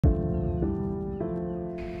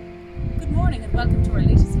morning and welcome to our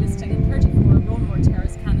latest listing in 34 Roanmore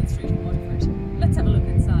Terrace, Cannon Street in Waterford. Let's have a look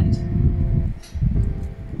inside.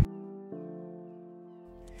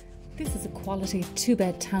 This is a quality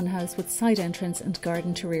 2-bed townhouse with side entrance and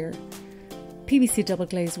garden to rear. PVC double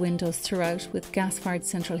glazed windows throughout with gas-fired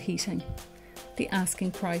central heating. The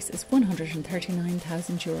asking price is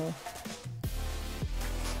 €139,000.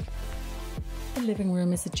 The living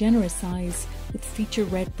room is a generous size with feature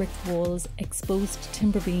red brick walls, exposed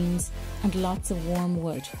timber beams and lots of warm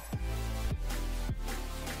wood.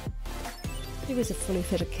 There is a fully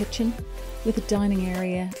fitted kitchen with a dining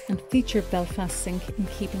area and feature Belfast sink in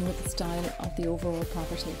keeping with the style of the overall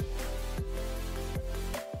property.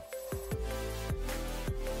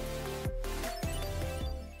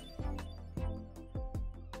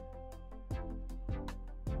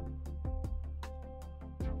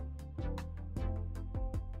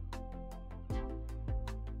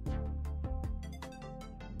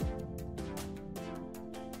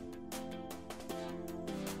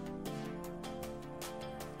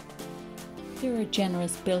 There are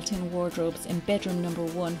generous built-in wardrobes in bedroom number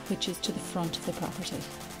 1, which is to the front of the property.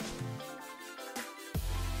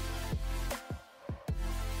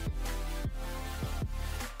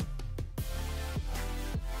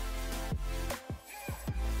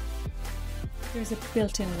 There's a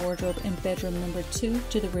built-in wardrobe in bedroom number 2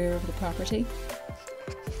 to the rear of the property,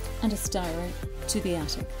 and a Stira to the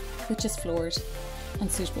attic, which is floored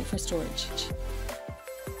and suitable for storage.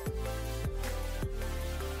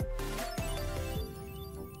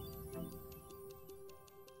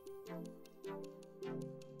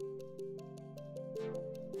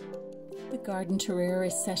 The garden to rear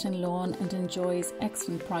is set in lawn and enjoys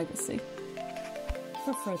excellent privacy.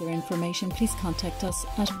 For further information, please contact us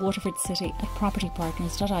at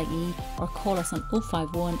waterfordcity@propertypartners.ie or call us on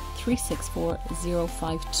 051 364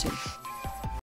 052.